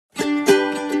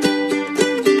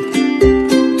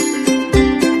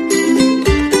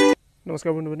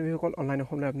নমস্কাৰ বন্ধু-বান্ধৱীসকল,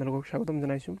 অনলাইনঅসমলৈ আপোনালোকক স্বাগতম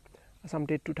জনাইছোঁ। আসাম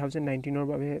টেট 2019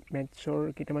 বাবে মেথছৰ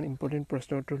কেইটামান ইম্পৰ্টেণ্ট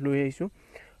প্ৰশ্নৰ উত্তৰ লৈ আহিছোঁ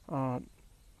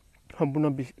সম্পূৰ্ণ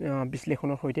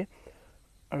বিশ্লেষণৰ সৈতে।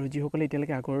 আৰু যিসকলে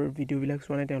এতিয়ালৈকে আগৰ ভিডিঅ'বিলাক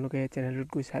চোৱা নাই তেওঁলোকে চেনেলটোত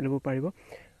গৈ চাই ল'ব পাৰিব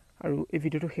আৰু এই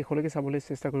ভিডিঅ'টো শেষলৈকে চাবলৈ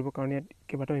চেষ্টা কৰিব, কাৰণ ইয়াত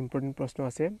কেইবাটাও ইম্পৰ্টেণ্ট প্ৰশ্ন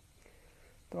আছে।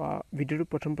 তো ভিডিঅ'টোৰ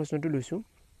প্ৰথম প্ৰশ্নটো লৈছোঁ,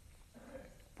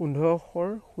 1500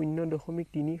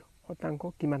 0.3%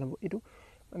 কিমান হ'ব? এইটো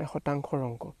মানে শতাংশৰ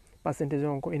অংক, পাৰ্চেণ্টেজৰ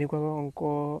অংক, এনেকুৱা অংক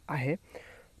আহে।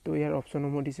 তো ইয়াৰ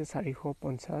অপশ্যনসমূহ দিছে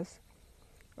 450,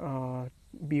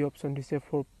 বি অপশ্যন দিছে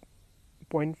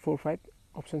 4.45,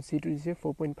 অপশ্যন চিটো দিছে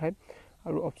 4.5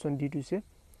 আৰু অপশ্যন ডিটো দিছে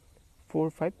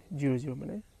 4500,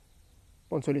 মানে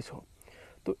 4500।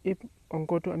 তো এই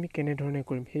অংকটো আমি কেনেধৰণে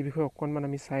কৰিম সেই বিষয়ে অকণমান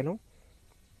আমি চাই লওঁ।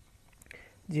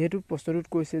 যিহেতু প্ৰশ্নটোত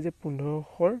কৈছে যে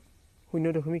 1500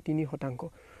 0.3%,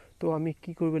 তো আমি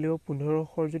কি কৰিব লাগিব?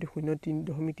 1500 যদি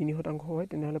 0.3% হয়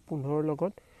তেনেহ'লে 15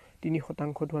 লগত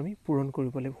 3%টো আমি পূৰণ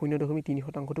কৰিব লাগিব,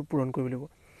 0.3%টো পূৰণ কৰিব লাগিব।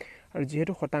 আৰু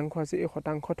যিহেতু শতাংশ আছে, এই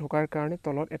শতাংশ থকাৰ কাৰণে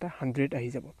তলত এটা 100 আহি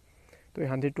যাব। তো এই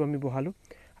 100টো আমি বহালোঁ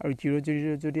আৰু 0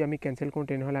 যদি আমি কেঞ্চেল কৰোঁ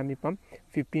তেনেহ'লে আমি পাম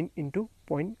 15 ×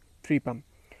 0.3 পাম।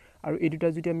 আৰু এই দুটা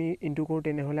যদি আমি ইনটু কৰোঁ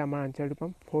তেনেহ'লে আমাৰ আনচাৰটো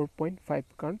পাম 4.5,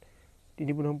 কাৰণ 3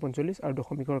 × 45 আৰু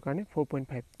দশমিকৰ কাৰণে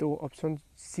 4.5। তো অপশ্যন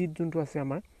চিত যোনটো আছে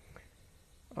আমাৰ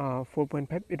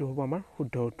 4.5, এইটো হ'ব আমাৰ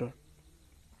শুদ্ধ উত্তৰ।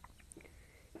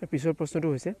 পিছৰ প্ৰশ্নটো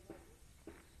হৈছে,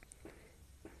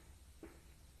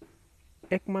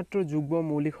 একমাত্ৰ যুগ্ম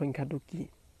মৌলিক সংখ্যাটো কি?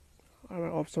 আমাৰ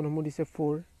অপশ্যনসমূহ দিছে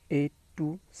 4, 8, 2,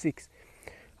 6।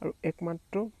 আৰু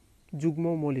একমাত্ৰ যুগ্ম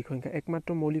মৌলিক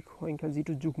সংখ্যা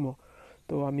যিটো যুগ্ম,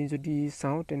 তো আমি যদি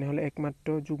চাওঁ তেনেহ'লে একমাত্ৰ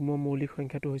যুগ্ম মৌলিক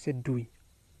সংখ্যাটো হৈছে 2।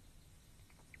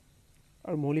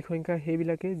 আৰু মৌলিক সংখ্যা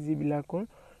সেইবিলাকে যিবিলাকৰ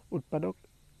উৎপাদক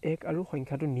 1 আৰু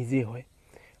সংখ্যাটো নিজেই হয়।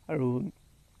 আৰু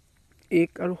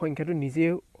 1 আৰু সংখ্যাটো নিজে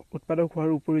উৎপাদক হোৱাৰ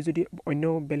উপৰিও যদি অন্য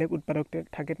বেলেগ উৎপাদক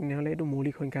থাকে তেনেহ'লে এইটো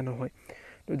মৌলিক সংখ্যা নহয়।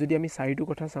 তো যদি আমি 4টোৰ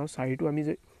কথা চাওঁ, 4টো আমি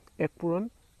 1 পূৰণ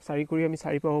 4 কৰি আমি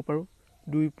 4 পাব পাৰোঁ,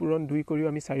 2 পূৰণ 2 কৰিও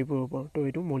আমি 4 পাব পাৰোঁ। তো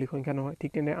এইটো মৌলিক সংখ্যা নহয়।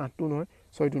 ঠিক তেনে 8টো নহয়,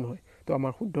 6টো নহয়। তো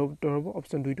আমাৰ শুদ্ধ উত্তৰ হ'ব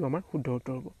অপশ্যন 2টো আমাৰ শুদ্ধ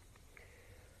উত্তৰ হ'ব।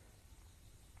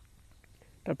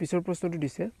 তাৰ পিছৰ প্ৰশ্নটো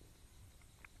দিছে,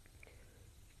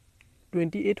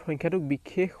 28 সংখ্যাটোক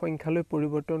বিশেষ সংখ্যালৈ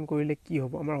পৰিৱৰ্তন কৰিলে কি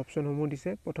হ'ব? আমাৰ অপশ্যনসমূহ দিছে,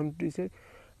 প্ৰথমটো দিছে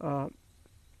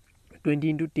 2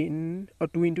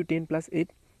 × 10 + 8,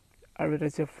 আৰু এটা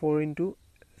দিছে 4 ×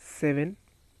 7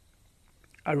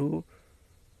 আৰু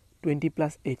 20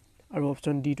 + 8, আৰু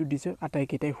অপশ্যন ডিটো দিছে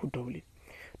আটাইকেইটাই শুদ্ধ বুলি।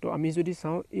 তো আমি যদি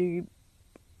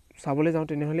চাবলৈ যাওঁ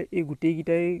তেনেহ'লে এই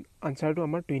গোটেইকেইটাই আনচাৰটো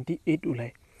আমাৰ 28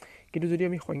 ওলায়। কিন্তু যদি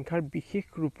আমি সংখ্যাৰ বিশেষ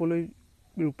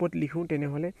ৰূপত লিখোঁ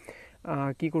তেনেহ'লে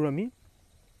কি কৰোঁ? আমি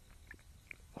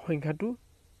সংখ্যাটো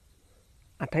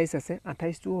 28 আছে,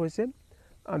 28টো হৈছে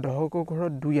দশকৰ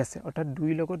ঘৰত 2 আছে, অৰ্থাৎ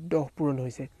 2ৰ লগত 10 পূৰণ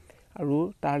হৈছে, আৰু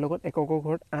তাৰ লগত এককৰ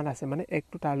ঘৰত 8 আছে, মানে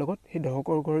 1টো তাৰ লগত সেই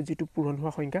দশকৰ ঘৰত যিটো পূৰণ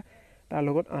হোৱা সংখ্যা তাৰ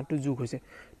লগত 8টো যোগ হৈছে।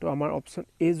 তো আমাৰ অপশ্যন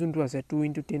এ যোনটো আছে 2 ×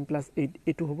 10 + 8,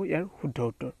 এইটো হ'ব ইয়াৰ শুদ্ধ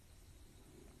উত্তৰ।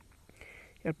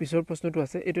 ইয়াৰ পিছৰ প্ৰশ্নটো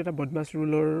আছে, এইটো এটা বদমাছ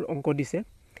ৰুলৰ অংক দিছে।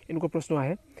 এনেকুৱা প্ৰশ্ন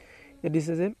আহে, ইয়াত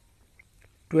দিছে যে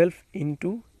 12 ×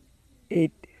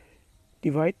 8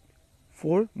 /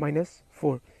 4 -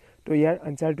 4। তো ইয়াৰ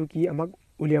আনচাৰটো কি আমাক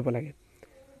উলিয়াব লাগে।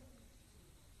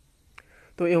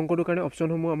 তো এই অংকটোৰ কাৰণে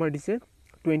অপশ্যনসমূহ আমাৰ দিছে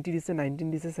 20 দিছে, 19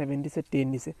 দিছে, 7 দিছে, 10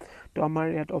 দিছে। তো আমাৰ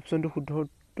ইয়াত অপশ্যনটো শুদ্ধ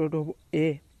উত্তৰটো হ'ব এ,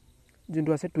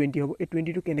 যোনটো আছে 20 হ'ব। এই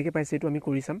 20টো কেনেকৈ পাইছে এইটো আমি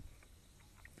কৰি চাম।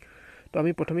 তো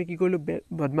আমি প্ৰথমে কি কৰিলোঁ,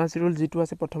 বদমাছ ৰুল যিটো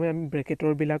আছে, প্ৰথমে আমি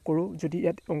ব্ৰেকেটৰবিলাক কৰোঁ। যদি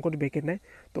ইয়াত অংকটো ব্ৰেকেট নাই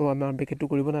তো আমাৰ ব্ৰেকেটটো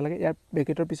কৰিব নালাগে। ইয়াৰ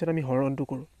ব্ৰেকেটৰ পিছত আমি হৰণটো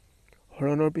কৰোঁ,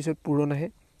 হৰণৰ পিছত পূৰণ আহে,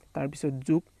 তাৰপিছত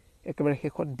যোগ, একেবাৰে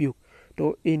শেষত বিয়োগ। তো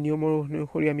এই নিয়মৰ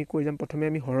অনুসৰি আমি কৈ যাম। প্ৰথমে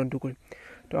আমি হৰণটো কৰিম।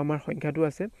 তো আমাৰ সংখ্যাটো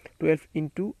আছে 12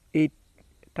 × 8,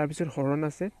 তাৰপিছত হৰণ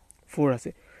আছে 4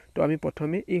 আছে। তো আমি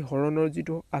প্ৰথমে এই হৰণৰ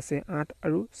যিটো আছে 8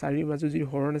 আৰু 4ৰ মাজত যিটো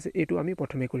হৰণ আছে এইটো আমি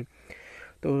প্ৰথমে কৰিম।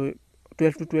 তো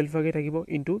 12টো 12 ভাগে থাকিব,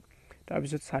 ইনটু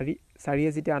তাৰপিছত 4য়ে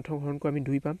যেতিয়া 8ক হৰণ কৰোঁ আমি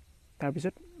 2 পাম,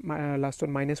 তাৰপিছত লাষ্টত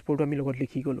 -4টো আমি লগত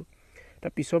লিখি গ'লোঁ।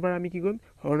 তাৰ পিছৰবাৰ আমি কি কৰিম,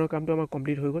 হৰণৰ কামটো আমাৰ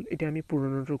কমপ্লিট হৈ গ'ল, এতিয়া আমি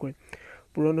পূৰণটো কৰিম।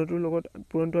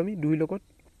 পূৰণটো আমি 2ৰ লগত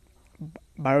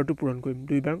 12টো পূৰণ কৰিম,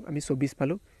 2 বাৰ আমি 24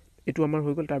 পালোঁ, এইটো আমাৰ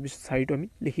হৈ গ'ল। তাৰপিছত 4টো আমি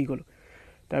লিখি গ'লোঁ।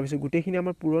 তাৰপিছত গোটেইখিনি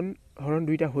আমাৰ পূৰণ হৰণ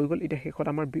 2টা হৈ গ'ল। এতিয়া শেষত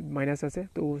আমাৰ মাইনাছ আছে,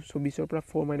 তো 24ৰ পৰা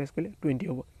 4 মাইনাছ কৰিলে 20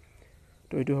 হ'ব।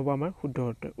 তো এইটো হ'ব আমাৰ শুদ্ধ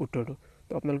উত্তৰটো।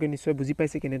 তো আপোনালোকে নিশ্চয় বুজি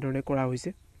পাইছে কেনেধৰণে কৰা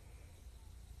হৈছে।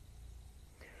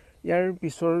 ইয়াৰ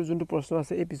পিছৰ যোনটো প্ৰশ্ন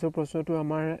আছে, এই পিছৰ প্ৰশ্নটো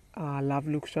আমাৰ লাভ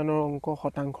লোকচানৰ অংক,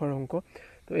 শতাংশৰ অংক।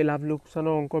 তো এই লাভ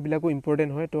লোকচানৰ অংকবিলাকো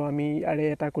ইম্পৰ্টেণ্ট হয়। তো আমি ইয়াৰে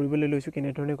এটা কৰিবলৈ লৈছোঁ,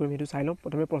 কেনেধৰণে কৰিম সেইটো চাই লওঁ।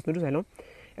 প্ৰথমে প্ৰশ্নটো চাই লওঁ।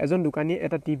 এজন দোকানীয়ে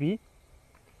এটা টিভি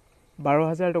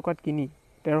 12,000 টকাত কিনি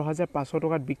 13,500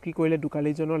 টকাত বিক্ৰী কৰিলে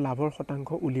দোকানীজনৰ লাভৰ শতাংশ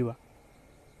উলিওৱা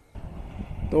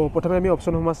তো প্ৰথমে আমি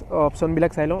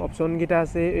অপশ্যনবিলাক চাই লওঁ অপশ্যনকেইটা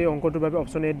আছে এই অংকটোৰ বাবে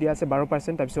অপশ্যন এত দিয়া আছে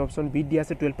 12% তাৰপিছত অপশ্যন বিত দিয়া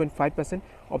আছে 12.5%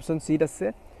 অপশ্যন চিত আছে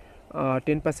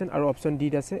 10% আৰু অপশ্যন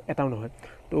ডিত আছে এটাও নহয়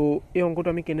তো এই অংকটো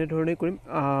আমি কেনেধৰণে কৰিম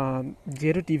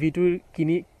যেহেতু টিভিটো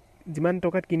যিমান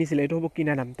টকাত কিনিছিলে এইটো হ'ব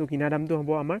কিনা দাম তো কিনা দামটো হ'ব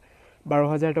আমাৰ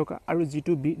 12,000 টকা আৰু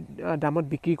যিটো দামত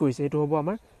বিক্ৰী কৰিছে এইটো হ'ব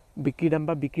আমাৰ বিক্ৰী দাম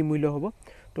বা বিক্ৰী মূল্য হ'ব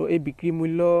তো এই বিক্ৰী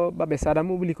মূল্য বা বেচা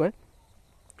দামো বুলি কয়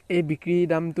এই বিক্ৰী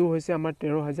দামটো হৈছে আমাৰ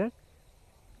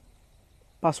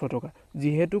 13,500 টকা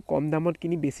যেহেতু কম দামত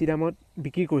কিনি বেছি দামত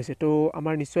বিক্ৰী কৰিছে তো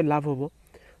আমাৰ নিশ্চয় লাভ হ'ব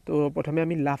তো প্ৰথমে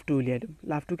আমি লাভটো উলিয়াই দিম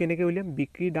লাভটো কেনেকৈ উলিয়াম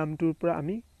বিক্ৰী দামটোৰ পৰা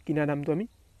আমি কিনা দামটো আমি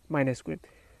মাইনাছ কৰিম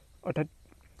অৰ্থাৎ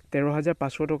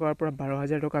 13,500 টকাৰ পৰা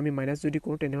 12,000 টকা আমি মাইনাছ যদি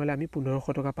কৰোঁ তেনেহ'লে আমি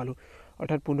 1,500 টকা পালোঁ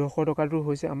অৰ্থাৎ 1,500 টকাটো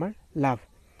হৈছে আমাৰ লাভ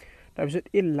তাৰপিছত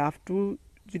এই লাভটো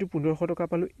যিটো 1,500 টকা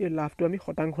পালোঁ এই লাভটো আমি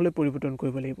শতাংশলৈ পৰিৱৰ্তন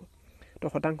কৰিব লাগিব তো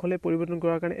শতাংশলৈ পৰিৱৰ্তন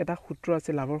কৰাৰ কাৰণে এটা সূত্ৰ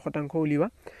আছে লাভৰ শতাংশ উলিওৱা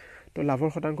তো লাভৰ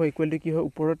শতাংশ ইকুৱেল টু কি হয়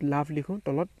ওপৰত লাভ লিখোঁ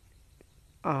তলত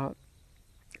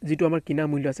যিটো আমাৰ কিনা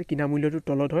মূল্য আছে কিনা মূল্যটো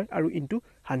তলত হয় আৰু ইনটু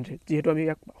 100 যিহেতু আমি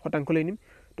ইয়াক শতাংশলৈ নিম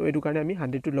তো এইটো কাৰণে আমি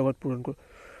 100টোৰ লগত পূৰণ কৰোঁ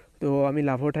তো আমি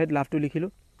লাভৰ ঠাইত লাভটো লিখিলোঁ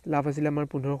লাভ আছিলে আমাৰ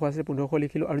 1,500 আছে 1,500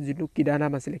 লিখিলোঁ আৰু যিটো কিনা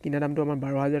দাম আছিলে কিনা দামটো আমাৰ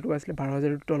 12,000 টকা আছিলে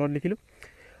 12,000টোৰ তলত লিখিলোঁ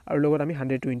আৰু লগত আমি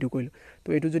 100টো ইনটু কৰিলোঁ তো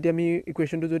এইটো যদি আমি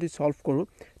ইকুৱেশ্যনটো যদি সলভ কৰোঁ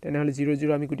তেনেহ'লে 0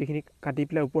 0 আমি গোটেইখিনি কাটি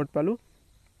পেলাই ওপৰত পালোঁ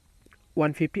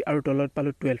 150 আৰু তলত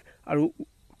পালোঁ 12 আৰু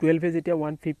 12 যেতিয়া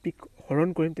 150 হৰণ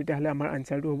কৰিম তেতিয়াহ'লে আমাৰ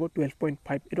আনচাৰটো হ'ব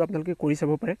 12.5 এইটো আপোনালোকে কৰি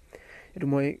চাব পাৰে এইটো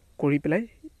মই কৰি পেলাই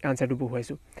আনচাৰটো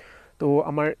বহুৱাইছোঁ তো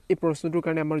আমাৰ এই প্ৰশ্নটোৰ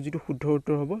কাৰণে আমাৰ যিটো শুদ্ধ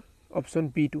উত্তৰ হ'ব অপশ্যন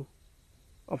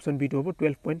বিটো হ'ব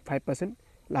 12.5%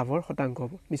 লাভৰ শতাংশ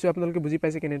হ'ব নিশ্চয় আপোনালোকে বুজি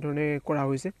পাইছে কেনেধৰণে কৰা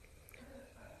হৈছে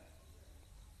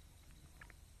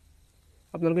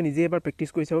আপোনালোকে নিজে এবাৰ প্ৰেক্টিছ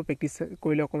কৰি চাব প্ৰেক্টিছ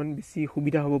কৰিলে অকণমান বেছি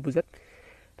সুবিধা হ'ব বুজাত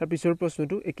তাৰপিছৰ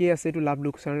প্ৰশ্নটো একেই আছে এইটো লাভ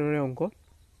লোকচানৰে অংক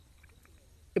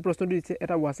এই প্ৰশ্নটো দিছে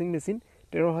এটা ৱাশ্বিং মেচিন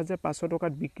 13,500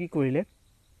 টকাত বিক্ৰী কৰিলে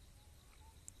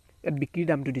ইয়াত বিক্ৰীৰ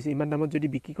দামটো দিছে ইমান দামত যদি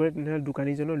বিক্ৰী কৰে তেনেহ'লে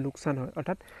দোকানীজনৰ লোকচান হয়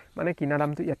অৰ্থাৎ মানে কিনা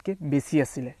দামটো ইয়াতকৈ বেছি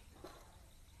আছিলে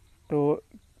তো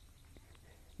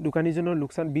দোকানীজনৰ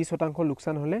লোকচান 20%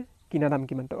 লোকচান হ'লে কিনা দাম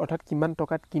কিমান অৰ্থাৎ কিমান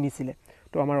টকাত কিনিছিলে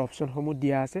তো আমাৰ অপশ্যনসমূহ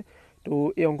দিয়া আছে তো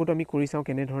এই অংকটো আমি কৰি চাওঁ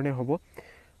কেনেধৰণে হ'ব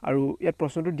আৰু ইয়াত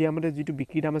প্ৰশ্নটো দিয়া মতে যিটো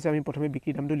বিক্ৰী দাম আছে আমি প্ৰথমে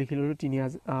বিক্ৰী দামটো লিখি ল'লোঁ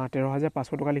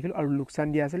 13,500 টকা লিখিলোঁ আৰু লোকচান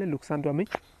দিয়া আছিলে লোকচানটো আমি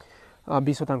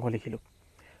 20% লিখিলোঁ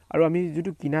আৰু আমি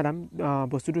যিটো কিনা দাম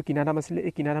বস্তুটোৰ কিনা দাম আছিলে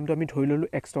এই কিনা দামটো আমি ধৰি ল'লোঁ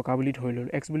x টকা বুলি ধৰি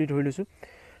ল'লোঁ x বুলি ধৰি লৈছোঁ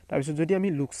তাৰপিছত যদি আমি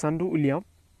লোকচানটো উলিয়াওঁ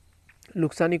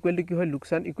লোকচান ইকুৱেল টু কি হয়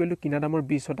লোকচান ইকুৱেল টু কিনা দামৰ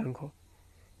 20%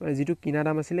 মানে যিটো কিনা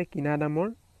দাম আছিলে কিনা দামৰ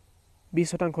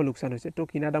 20% লোকচান হৈছে তো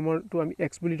কিনা দামৰটো আমি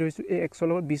x বুলি ধৰিছোঁ এই x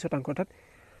লগত 20% অৰ্থাৎ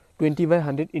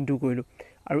 20/100 ইনটু কৰিলোঁ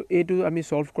আৰু এইটো আমি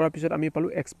সলভ কৰাৰ পিছত আমি পালোঁ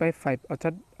x/5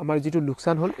 অৰ্থাৎ আমাৰ যিটো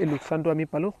লোকচান হ'ল এই লোকচানটো আমি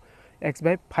পালোঁ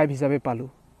x/5 হিচাপে পালোঁ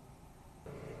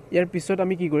ইয়াৰ পিছত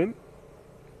আমি কি কৰিম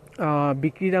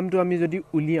বিক্ৰী দামটো আমি যদি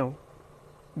উলিয়াওঁ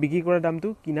বিক্ৰী কৰা দামটো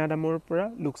কিনা দামৰ পৰা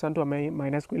লোকচানটো আমি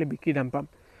মাইনাছ কৰিলে বিক্ৰী দাম পাম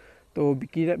তো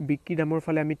বিক্ৰী দামৰ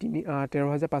ফালে আমি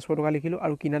 13,500 টকা লিখিলোঁ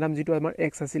আৰু কিনা দাম যিটো আমাৰ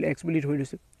x আছিল x বুলি ধৰি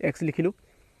লৈছোঁ x লিখিলোঁ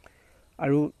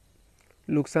আৰু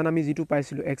লোকচান আমি যিটো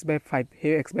পাইছিলোঁ x/5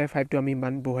 সেই x/5টো আমি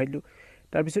ইমান বহাই দিলোঁ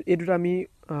তাৰপিছত এই দুটা আমি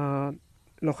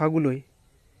লসাগু লৈ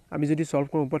আমি যদি সলভ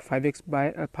কৰোঁ ওপৰত 5x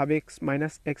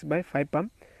minus x/5 পাম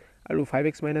আৰু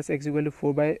 5x minus x equal to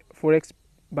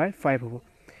 4x/5 হ'ব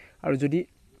আৰু যদি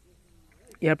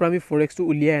ইয়াৰ পৰা আমি 4xটো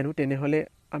উলিয়াই আনো তেনেহ'লে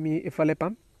আমি এফালে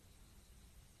পাম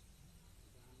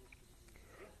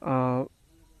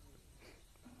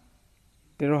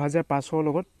 13,500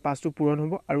 লগত 5টো পূৰণ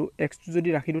হ'ব আৰু xটো যদি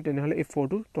ৰাখি দিওঁ তেনেহ'লে এই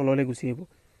 4টো তললৈ গুচি আহিব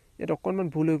ইয়াত অকণমান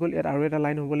ভুল হৈ গ'ল ইয়াত আৰু এটা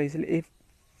লাইন হ'ব লাগিছিল এই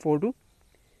 4টো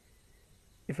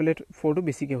এফালে 4টো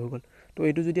বেছিকৈ হৈ গ'ল তো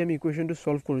এইটো যদি আমি ইকুৱেশ্যনটো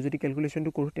সলভ কৰোঁ যদি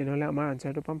কেলকুলেশ্যনটো কৰোঁ তেনেহ'লে আমাৰ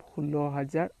আনচাৰটো পাম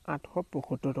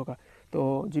 16,875 টকা তো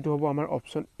যিটো হ'ব আমাৰ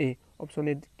অপশ্যন এ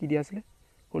কি দিয়া আছিলে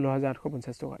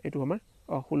 16,850 টকা এইটো আমাৰ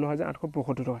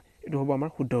 16,875 টকা এইটো হ'ব আমাৰ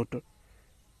শুদ্ধ উত্তৰ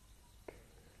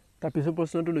তাৰপিছত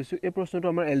প্ৰশ্নটো লৈছোঁ এই প্ৰশ্নটো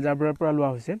আমাৰ এলজাব্ৰাৰ পৰা লোৱা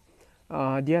হৈছে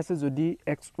দিয়া আছে যদি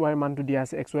xy মানটো দিয়া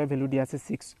আছে xy ভেলু দিয়া আছে 6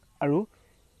 আৰু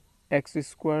x²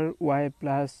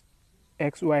 plus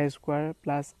xy²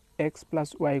 plus x plus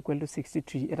y equal to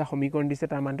 63 এটা সমীকৰণ দিছে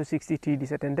তাৰ মানটো 63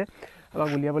 দিছে তেন্তে আমাক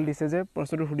উলিয়াবলৈ দিছে যে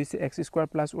প্ৰশ্নটো সুধিছে x²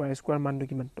 প্লাছ y² মানটো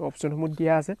কিমান তো অপশ্যনসমূহ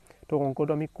দিয়া আছে তো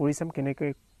অংকটো আমি কৰি চাম কেনেকৈ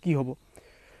কি হ'ব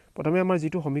প্ৰথমে আমাৰ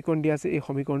যিটো সমীকৰণ দিয়া আছে এই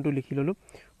সমীকৰণটো লিখি ল'লোঁ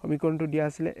সমীকৰণটো দিয়া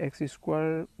আছিলে x²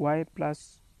 plus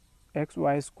xy²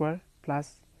 plus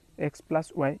x plus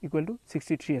y equal to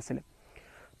 63 আছিলে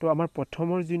তো আমাৰ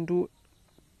প্ৰথমৰ যোনটো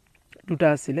দুটা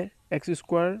আছিলে x²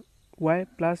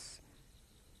 প্লাছ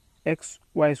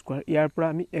xy² ইয়াৰ পৰা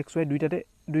আমি xy দুইটাতে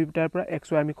দুইটাৰ পৰা x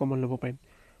y আমি কমন ল'ব পাৰিম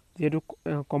যেহেতু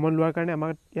কমন লোৱাৰ কাৰণে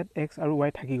আমাৰ ইয়াত x আৰু y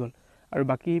থাকি গ'ল আৰু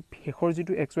বাকি শেষৰ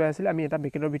যেটো x y আছিল আমি এটা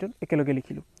ব্ৰেকেটৰ ভিতৰত একেলগে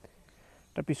লিখিলো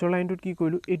তাৰ পিছৰ লাইনটোত কি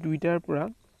কৰিলো এই দুইটাৰ পৰা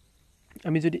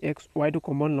আমি যদি x y টো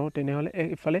কমন লওঁ তেনেহলে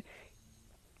ইফালে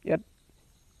ইয়াত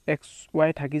x y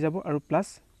থাকি যাব আৰু প্লাস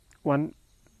 1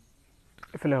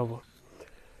 এফালে হ'ব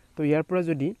তো ইয়াৰ পৰা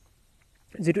যদি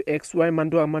যেটো x y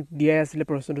মানটো আমাক দিয়া আছিল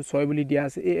প্ৰশ্নটো 6 বুলি দিয়া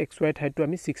আছে এই x y ঠাইটো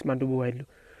আমি 6 মানটো বহাই দিলো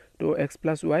তো x +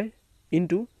 y *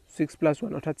 6 +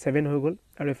 1 অৰ্থাৎ 7 হৈ গ'ল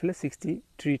আৰু এফালে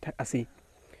 63 আছে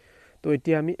তো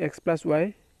এতিয়া আমি x + y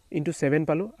 * 7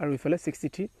 পালো আৰু ইফালে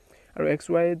 63 আৰু x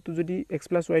y টো যদি x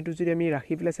 + y টো যদি আমি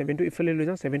ৰাখি পেলে 7 টো ইফালে লৈ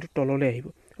যাওঁ 7 টো তললৈ আহিব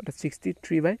অৰ্থাৎ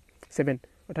 63/7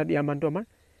 অৰ্থাৎ ইয়াৰ মানটো আমাৰ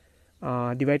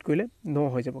ডিভাইড কৰিলে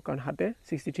 9 হৈ যাব কাৰণ হাতে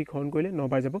 63 হৰণ কৰিলে 9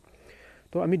 বাৰ যাব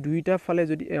তো আমি দুইটা ফালে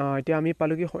যদি এতিয়া আমি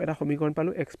পালো কি এটা সমীকৰণ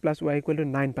পালো x + y =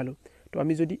 9 পালো তো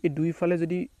আমি যদি এই দুই ফালে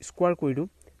যদি স্কয়াৰ কৰি দিও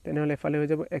তেনেহলে এফালে হৈ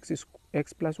যাব x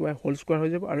 + y হোল স্কয়াৰ হৈ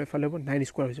যাব আৰু এফালে হ'ব 9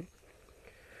 স্কয়াৰ হৈ যাব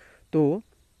তো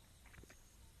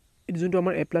এই যোনটো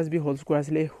আমাৰ a + b হোল স্কয়াৰ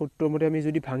আছিল এই সূত্ৰৰ মতে আমি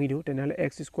যদি ভাঙি দিও তেনেহলে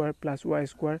x square + y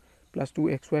square +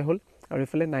 2xy হ'ল আৰু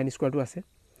এফালে 9 স্কয়াৰটো আছে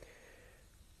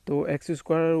তো x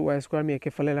স্কয়াৰ আৰু y স্কয়াৰ আমি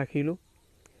একেফালে ৰাখিলো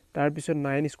তাৰ পিছত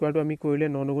 9 স্কয়াৰটো আমি কৰিলে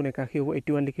 9 * 9 = 81 হ'ব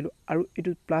 81 লিখিলো আৰু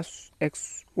এটো প্লাস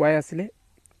xy আছিল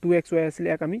 2xy আছিল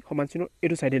এক আমি সমান চিহ্ন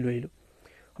এটো সাইডে লৈ আহিলো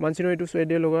সমান চিহ্ন এটো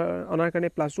সাইডে লগা অনাৰ কাৰণে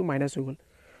প্লাস টু মাইনাস হৈ গ'ল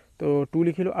তো 2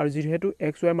 লিখিলো আৰু যেহেতু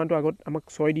xy মানটো আগত আমাক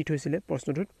 6 দি থৈছিলে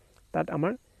প্ৰশ্নটোত তাত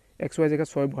আমাৰ xy জায়গা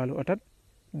 6 বহালো অৰ্থাৎ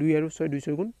 2 আৰু 6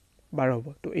 2 গুণ 12 হ'ব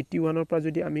তো 81 ৰ পৰা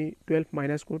যদি আমি 12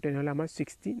 মাইনাস কৰো তেনেহলে আমাৰ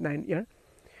 69 ইয়াৰ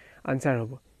আনসাৰ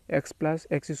হ'ব x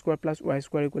 + x square + y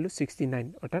square = 69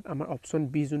 অৰ্থাৎ আমাৰ অপচন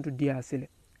বি যোনটো দিয়া আছিল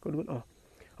কোন কোন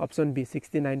অপচন বি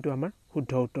 69 টো আমাৰ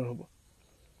শুদ্ধ উত্তৰ হ'ব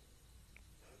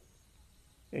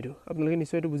এটো আপোনালোকে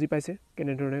নিশ্চয় এটো বুজি পাইছে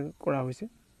কেনে ধৰণে কৰা হৈছে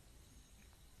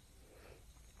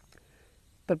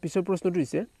তাৰ পিছৰ প্ৰশ্নটো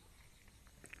দিছে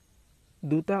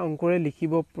দুটা অংকৰে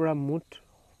লিখিব পৰা মুঠ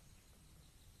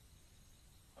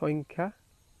সংখ্যা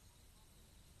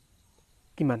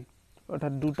কিমান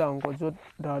অৰ্থাৎ দুটা অংক যত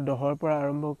 10 ৰ পৰা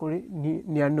আৰম্ভ কৰি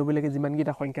 99 লৈকে যিমান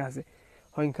কিটা সংখ্যা আছে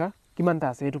সংখ্যা কিমানটা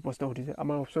আছে এটো প্ৰশ্ন উঠিছে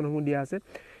আমাৰ অপচনসমূহ দিয়া আছে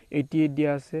 88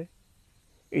 দিয়া আছে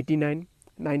 89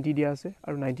 90 দিয়া আছে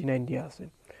আৰু 99 দিয়া আছে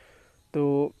তো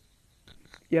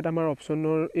ইয়াত আমাৰ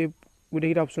অপচনৰ এই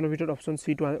গুটেকিটা অপচনৰ ভিতৰত অপচন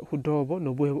সি টো শুদ্ধ হ'ব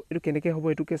 90 হ'ব এটো কেনেকৈ হ'ব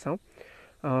এটোকে চাও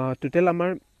টোটাল আমাৰ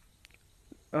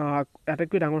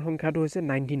আটাইতকৈ ডাঙৰ সংখ্যাটো হৈছে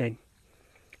 99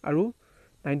 আৰু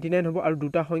 99 হ'ব আৰু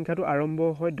দুটা সংখ্যাটো আৰম্ভ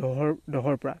হয় 10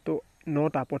 ৰ পৰা তো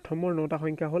 9টা প্ৰথমৰ 9টা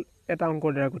সংখ্যা হ'ল এটা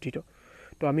অংকৰ দ্বাৰা গঠিত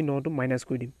তো আমি 9 টো মাইনাস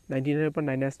কৰি দিম 99 ৰ পৰা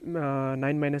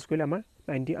 9 মাইনাস কৰিলে আমাৰ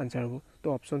 90 আনসাৰ হ'ব তো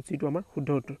অপচন সি টো আমাৰ শুদ্ধ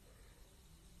উত্তৰ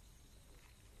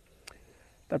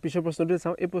তাৰ পিছৰ প্ৰশ্নটো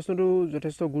চাও এই প্ৰশ্নটো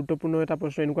যথেষ্ট গুৰুত্বপূৰ্ণ এটা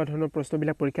প্ৰশ্ন এনেকুৱা ধৰণৰ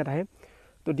প্ৰশ্নবিলাক পৰীক্ষাত আহে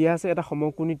তো দিয়া আছে এটা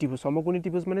সমকোণী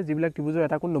ত্ৰিভুজ মানে যিবিলাক ত্ৰিভুজৰ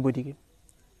এটা কোণ 90 ডিগ্ৰী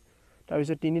তাৰ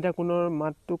পিছত তিনিটা কোণৰ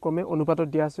মাত্ৰাটো ক্ৰমে অনুপাতত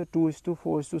দিয়া আছে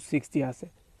 2:4:6 দিয়া আছে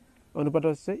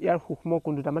অনুপাতত আছে ইয়াৰ সূক্ষ্ম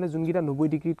কোণ দুটা মানে যোনকিটা 90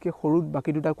 ডিগ্ৰীতকৈ সৰু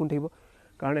বাকি দুটা কোণ থাকিব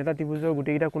কাৰণ এটা ত্ৰিভুজৰ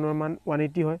গোটেইকিটা কোণৰ মান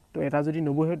 180 হয় তো এটা যদি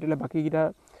 90 হয় তেলে বাকিকিটা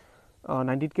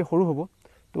 90 তকৈ সৰু হ'ব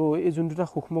তো এই যোন দুটা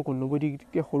সূক্ষ্ম কোণ 90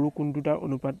 ডিগ্ৰীতকৈ সৰু কোণ দুটাৰ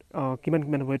অনুপাত কিমান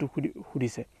কিমান হ'ব এটো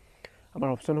সুধিছে আমাৰ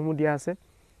অপচনসমূহ দিয়া আছে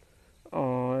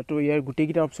তো ইয়াৰ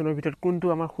গোটেইকিটা অপচনৰ ভিতৰত কোনটো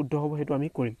আমাৰ শুদ্ধ হ'ব হেতু আমি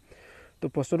কৰিম তো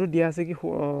প্ৰশ্নটো দিয়া আছে কি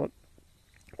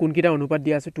কোনকিটা অনুপাত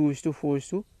দিয়া আছে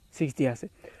 2:4:6 দিয়া আছে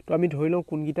তো আমি ধৰি লওঁ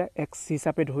কোনকিটা x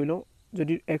হিচাপে ধৰি লওঁ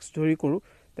যদি x ধৰি কৰো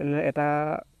তেনে এটা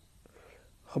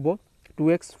হ'ব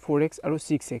 2x 4x আৰু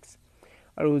 6x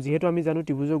আৰু যেহেতু আমি জানো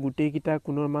ত্ৰিভুজৰ গোটেইকিটা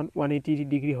কোণৰ মান 180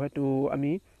 ডিগ্ৰী হয় তো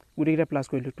আমি গোটেইকিটা প্লাস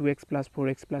কৰিলো 2x +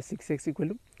 4x + 6x =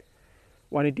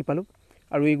 180 পালো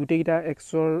আৰু এই গোটেইকিটা x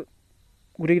ৰ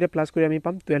গোটেইকিটা প্লাস কৰি আমি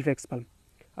পাম 12x পাম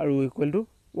আৰু =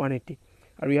 180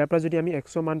 আৰু ইয়াৰ পৰা যদি আমি x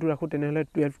ৰ মানটো ৰাখো তেনেহলে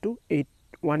 12 টো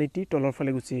 180 তলৰ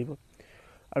ফালে গুচি আহিব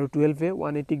আৰু 12 এ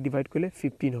 180 ক ডিভাইড কৰিলে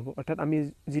 15 হ'ব অৰ্থাৎ আমি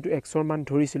যেটো x ৰ মান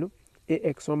ধৰিছিলো এই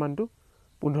x ৰ মানটো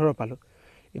 15 পালো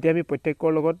এতিয়া আমি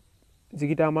প্ৰত্যেকৰ লগত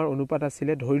যিকিটা আমাৰ অনুপাত আছিল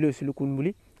ধৰি লৈছিলো কোন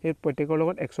বুলি এই প্ৰত্যেকৰ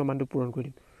লগত x ৰ মানটো পূৰণ কৰি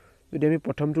দিম যদি আমি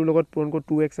প্ৰথমটোৰ লগত পূৰণ কৰো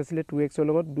 2x আছিল 2x ৰ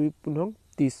লগত 2 15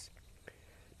 30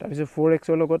 তাৰ পিছত 4x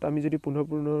ৰ লগত আমি যদি 15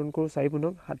 পূৰণ কৰো 4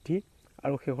 15 60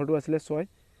 আৰু শেষৰটো আছিল 6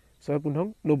 6 15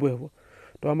 90 হ'ব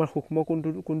তো আমাৰ সূক্ষ্ম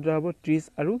কোণটো হ'ব 30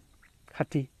 আৰু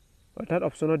 60 অৰ্থাৎ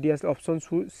অপচনত দিয়া আছে অপচন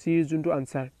সি ৰ যোনটো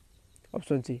আনসাৰ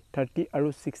অপচন সি 30 আৰু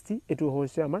 60 এটো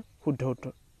হৈছে আমাৰ শুদ্ধ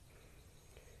উত্তৰ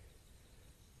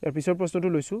ইয়াৰ পিছৰ প্ৰশ্নটো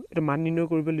লৈছো এটা মান নিৰ্ণয়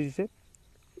কৰিবলৈ দিছে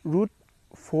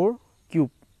 √4³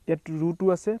 ইয়াত √2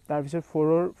 আছে তাৰ পিছত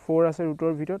 4 আছে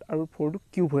ৰুটৰ ভিতৰত আৰু 4 টো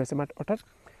কিউব হৈ আছে অৰ্থাৎ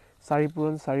 4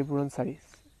 পূৰণ 4 পূৰণ 4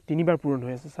 তিনিবাৰ পূৰণ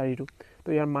হৈ আছে 4 টো তো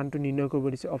ইয়াৰ মানটো নিৰ্ণয় কৰিব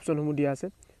দিছে অপচনসমূহ দিয়া আছে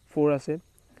 4 আছে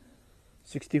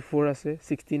 64 আছে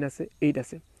 16 আছে 8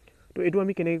 আছে তো এইটো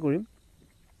আমি কেনেকৈ কৰিম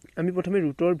আমি প্ৰথমে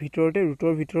ৰুটৰ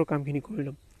ভিতৰৰ কামখিনি কৰি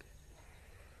ল'ম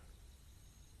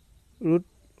ৰুট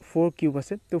 4 কিউব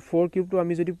আছে তো 4 কিউবটো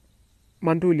আমি যদি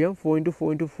মানটো উলিয়াম 4 ×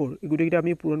 4 × 4 এই গোটেইকেইটা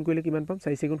আমি পূৰণ কৰিলে কিমান পাম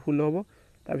 4 × 16 হ'ব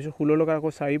তাৰপিছত 16 লগত আকৌ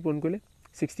 4 পূৰণ কৰিলে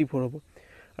 64 হ'ব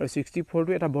আৰু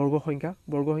 64টো এটা বৰ্গ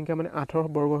সংখ্যা মানে 8ৰ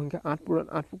বৰ্গ সংখ্যা 8 পূৰণ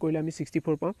 8 কৰিলে আমি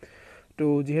 64 পাম তো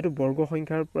যেহেতু বৰ্গ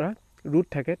সংখ্যাৰ পৰা ৰুট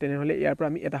থাকে তেনেহ'লে ইয়াৰ পৰা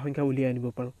আমি এটা সংখ্যা উলিয়াই আনিব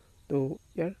পাৰোঁ তো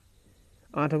ইয়াৰ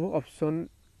 8 হ'ব অপশ্যন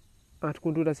 8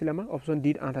 কোনটোত আছিলে আমাৰ অপশ্যন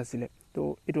ডিত 8 আছিলে তো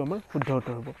এইটো আমাৰ শুদ্ধ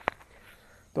উত্তৰ হ'ব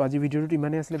তো আজি ভিডিঅ'টো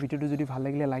ইমানেই আছিলে ভিডিঅ'টো যদি ভাল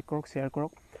লাগিলে লাইক কৰক শ্বেয়াৰ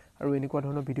কৰক আৰু এনেকুৱা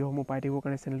ধৰণৰ ভিডিঅ'সমূহ পাই থাকিবৰ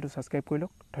কাৰণে চেনেলটো ছাবস্ক্ৰাইব কৰি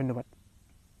লওক ধন্যবাদ